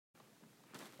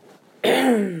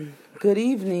Good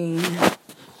evening.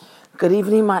 Good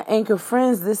evening, my anchor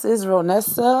friends. This is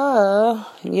Ronessa.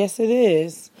 Yes, it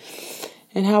is.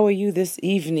 And how are you this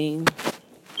evening?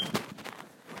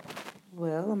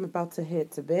 Well, I'm about to head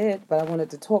to bed, but I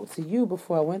wanted to talk to you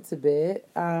before I went to bed.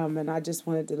 And I just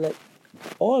wanted to let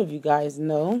all of you guys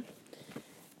know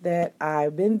that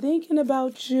I've been thinking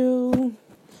about you.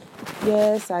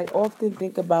 Yes, I often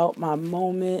think about my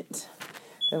moment.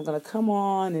 I'm going to come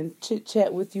on and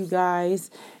chit-chat with you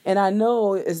guys. And I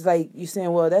know it's like you're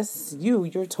saying, well, that's you.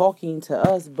 You're talking to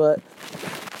us. But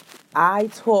I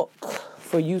talk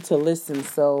for you to listen.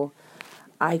 So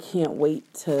I can't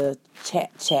wait to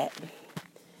chat.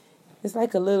 It's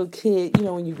like a little kid,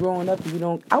 when you're growing up,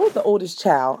 I was the oldest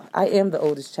child. I am the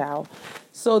oldest child.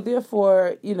 So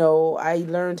therefore, I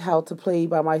learned how to play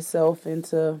by myself and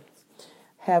to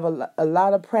have a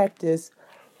lot of practice.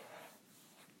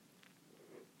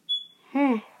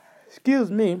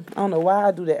 Excuse me. I don't know why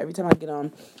I do that every time I get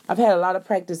on. I've had a lot of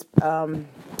practice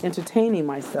entertaining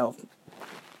myself.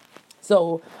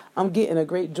 So I'm getting a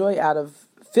great joy out of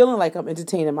feeling like I'm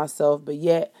entertaining myself, but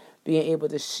yet being able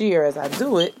to share as I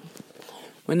do it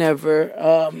whenever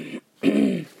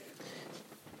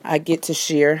I get to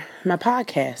share my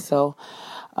podcast. So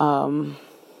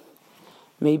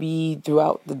maybe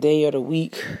throughout the day or the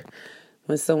week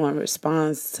when someone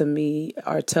responds to me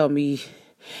or tell me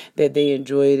that they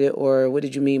enjoyed it, or what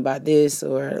did you mean by this,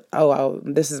 or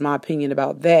this is my opinion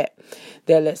about that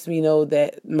lets me know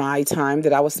that my time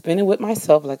that I was spending with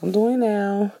myself, like I'm doing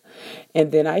now,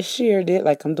 and then I shared it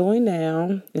like I'm doing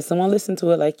now, and someone listened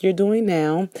to it like you're doing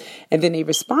now, and then they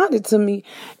responded to me.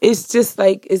 It's just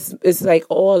like it's like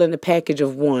all in the package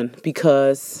of one,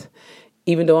 because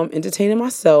even though I'm entertaining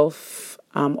myself,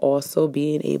 I'm also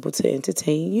being able to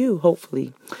entertain you,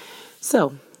 hopefully.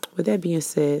 So with that being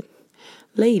said,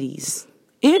 ladies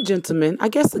and gentlemen, I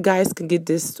guess the guys can get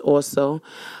this also,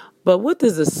 but what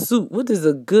does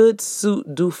a good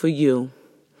suit do for you?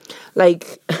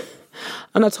 Like,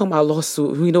 I'm not talking about a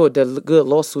lawsuit. We know what the good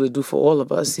lawsuit would do for all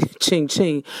of us. Ching,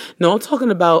 ching. No, I'm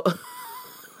talking about,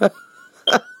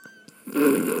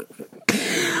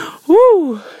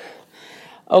 whoo.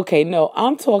 Okay, no,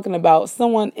 I'm talking about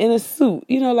someone in a suit.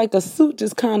 Like a suit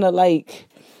just kind of like,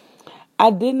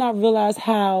 I did not realize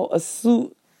how a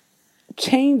suit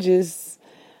changes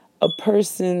a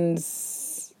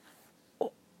person's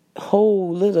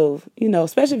whole little,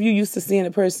 especially if you're used to seeing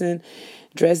a person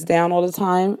dressed down all the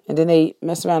time and then they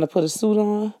mess around and put a suit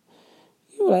on.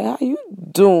 You're like, how you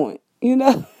doing?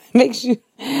 Makes you,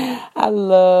 I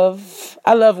love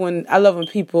when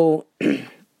people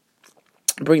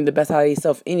bring the best out of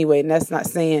yourself anyway. And that's not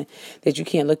saying that you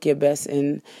can't look your best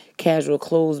in casual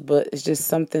clothes, but it's just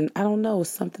something, I don't know,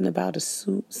 something about a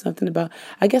suit,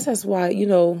 I guess that's why,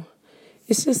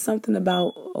 it's just something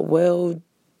about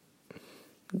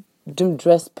them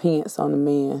dress pants on a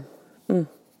man.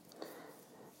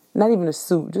 Not even a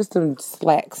suit, just them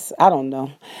slacks. I don't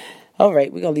know. All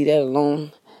right, we're going to leave that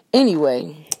alone.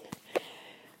 Anyway,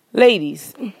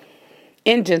 ladies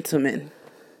and gentlemen,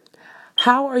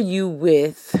 how are you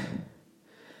with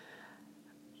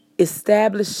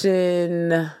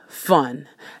establishing fun,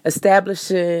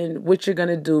 establishing what you're going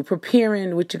to do,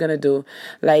 preparing what you're going to do?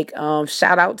 Like,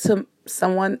 shout out to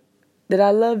someone that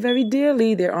I love very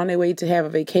dearly. They're on their way to have a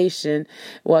vacation.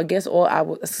 Well, I guess I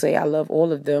would say I love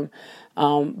all of them.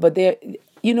 But they're,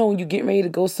 when you get ready to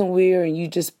go somewhere and you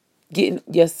just getting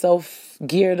yourself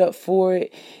geared up for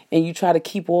it, and you try to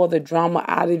keep all the drama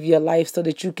out of your life so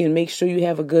that you can make sure you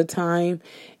have a good time.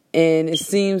 And it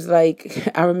seems like,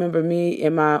 I remember me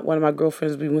and one of my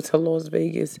girlfriends, we went to Las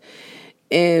Vegas,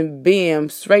 and bam,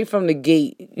 straight from the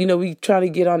gate, we try to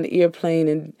get on the airplane,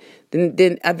 and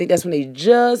then I think that's when they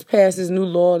just passed this new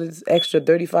law that's extra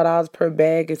 $35 per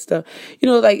bag and stuff.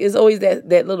 Like it's always that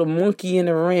little monkey in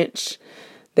the wrench,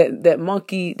 that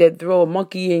monkey that throw a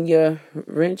monkey in your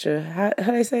wrench, or how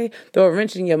they say, throw a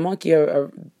wrench in your monkey, or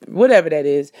whatever that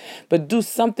is, but do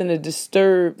something to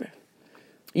disturb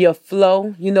your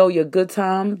flow, your good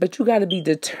time. But you got to be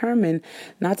determined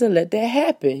not to let that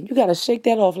happen. You got to shake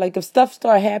that off. Like if stuff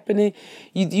start happening,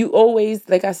 you always,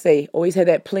 like I say, always have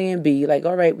that plan B. Like,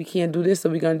 all right, we can't do this, so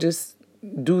we're going to just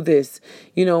do this.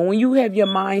 When you have your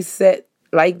mindset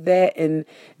like that and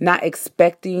not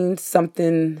expecting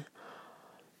something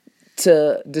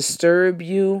to disturb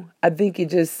you, I think it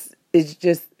just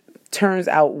turns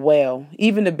out well.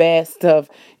 Even the bad stuff,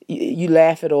 you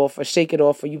laugh it off or shake it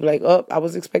off, or you be like, oh, I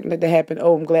was expecting that to happen.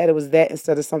 Oh, I'm glad it was that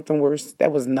instead of something worse.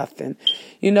 That was nothing.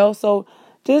 So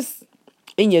just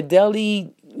in your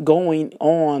daily going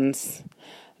ons,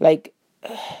 like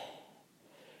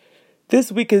this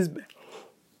week is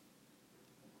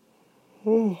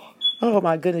Oh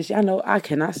my goodness. Y'all know I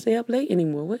cannot stay up late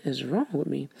anymore. What is wrong with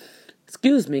me?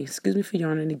 Excuse me for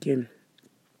yawning again.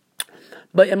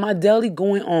 But in my daily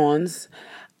going-ons,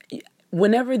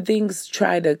 whenever things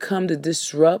try to come to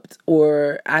disrupt,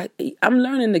 or I'm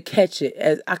learning to catch it,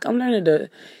 I'm learning to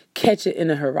catch it in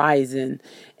the horizon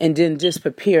and then just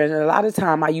prepare. And a lot of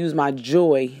time I use my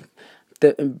joy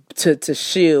to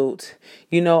shield.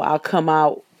 I'll come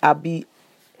out, I'll be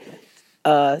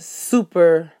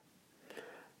super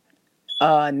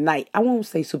night. I won't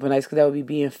say super nice because that would be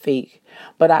being fake.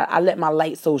 But I let my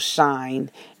light so shine,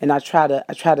 and I try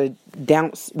to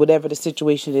douse whatever the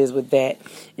situation is with that,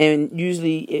 and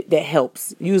usually that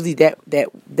helps. Usually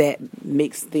that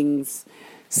makes things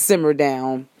simmer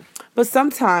down. But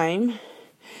sometimes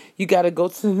you got to go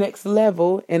to the next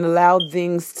level and allow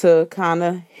things to kind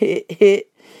of hit,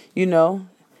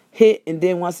 and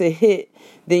then once it hit,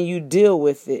 then you deal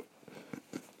with it.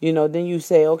 Then you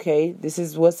say, okay, this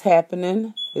is what's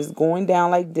happening. It's going down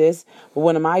like this. But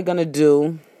what am I going to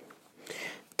do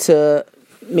to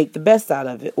make the best out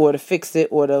of it, or to fix it,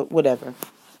 or to whatever?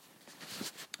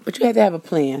 But you have to have a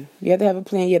plan. You have to have a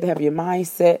plan. You have to have your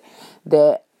mindset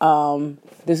that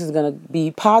this is going to be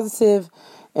positive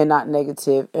and not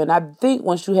negative. And I think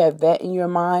once you have that in your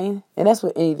mind, and that's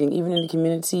with anything, even in the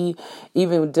community,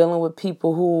 even dealing with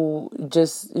people who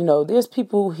just, there's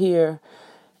people here.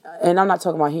 And I'm not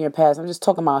talking about here in past. I'm just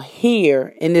talking about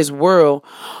here in this world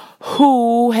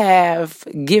who have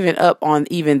given up on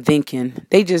even thinking.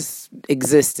 They just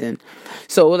existing.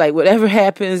 So like whatever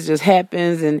happens, just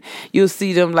happens, and you'll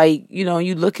see them like, you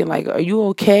looking like, are you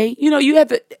okay? You have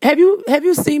to, have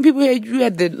you seen people here? You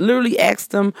had to literally ask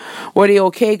them, were they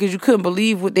okay? Because you couldn't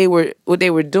believe what they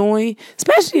were doing,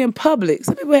 especially in public.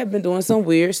 Some people have been doing some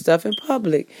weird stuff in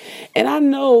public. And I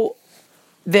know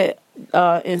that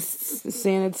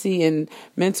insanity and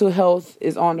mental health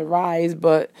is on the rise,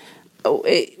 but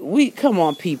come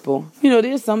on, people.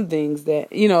 There's some things that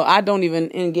I don't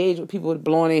even engage with people with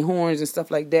blowing their horns and stuff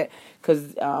like that,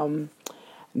 because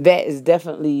that is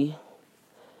definitely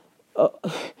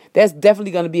that's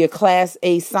definitely going to be a class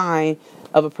A sign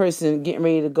of a person getting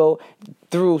ready to go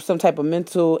through some type of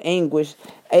mental anguish.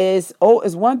 It's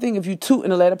one thing if you toot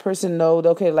and let a person know,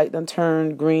 okay, like them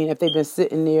turn green if they've been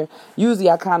sitting there. Usually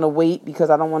I kind of wait because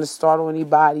I don't want to startle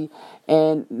anybody.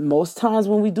 And most times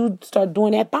when we do start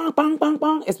doing that, bang, bang, bang,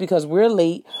 bang, it's because we're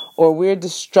late or we're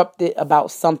disrupted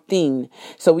about something.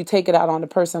 So we take it out on the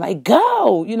person like,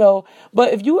 go,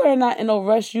 But if you are not in a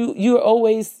rush, you're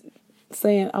always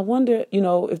saying, I wonder,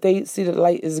 if they see the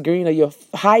light is green, or your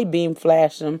high beam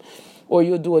flash them, or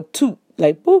you'll do a toot,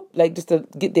 like boop, like just to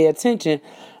get their attention.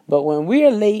 But when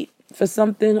we're late for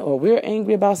something, or we're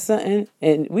angry about something,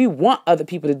 and we want other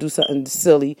people to do something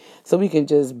silly, so we can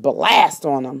just blast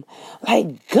on them,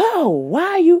 like, go, why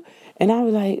are you? And I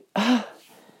was like,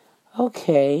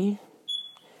 okay.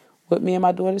 What me and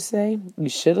my daughter say? You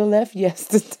should have left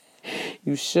yesterday.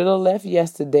 You should have left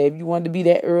yesterday if you wanted to be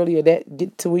that early, or that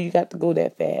get to where you got to go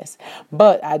that fast.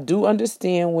 But I do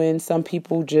understand when some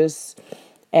people just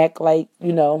act like,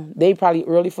 they probably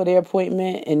early for their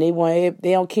appointment, and they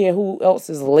don't care who else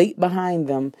is late behind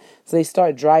them. So they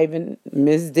start driving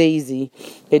Miss Daisy.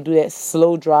 They do that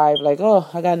slow drive, like, oh,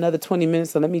 I got another 20 minutes,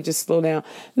 so let me just slow down.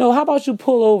 No, how about you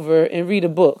pull over and read a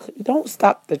book? Don't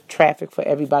stop the traffic for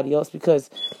everybody else because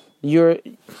you're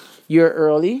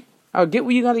early. Or get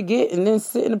what you got to get and then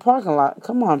sit in the parking lot.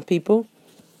 Come on, people.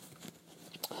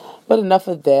 But enough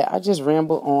of that. I just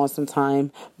ramble on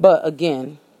sometime. But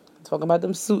again, talking about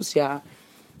them suits, y'all.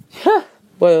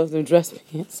 Well, them dress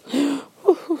pants.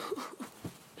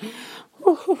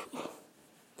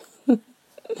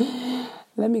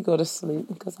 Let me go to sleep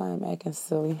because I am acting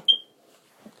silly.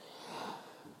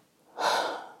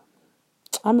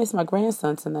 I miss my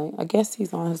grandson tonight. I guess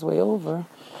he's on his way over.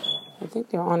 I think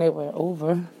they're on their way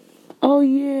over. Oh,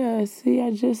 yeah. See, I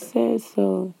just said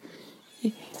so.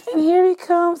 And here he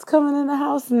comes, coming in the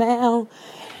house now.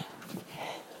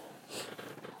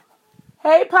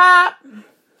 Hey, Pop. In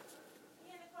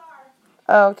the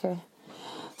car. Okay.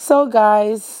 So,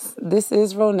 guys, this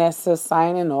is Ronessa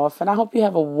signing off. And I hope you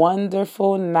have a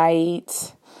wonderful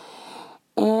night.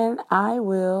 And I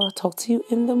will talk to you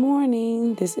in the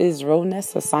morning. This is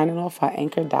Ronessa signing off on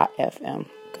Anchor.fm.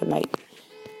 Good night.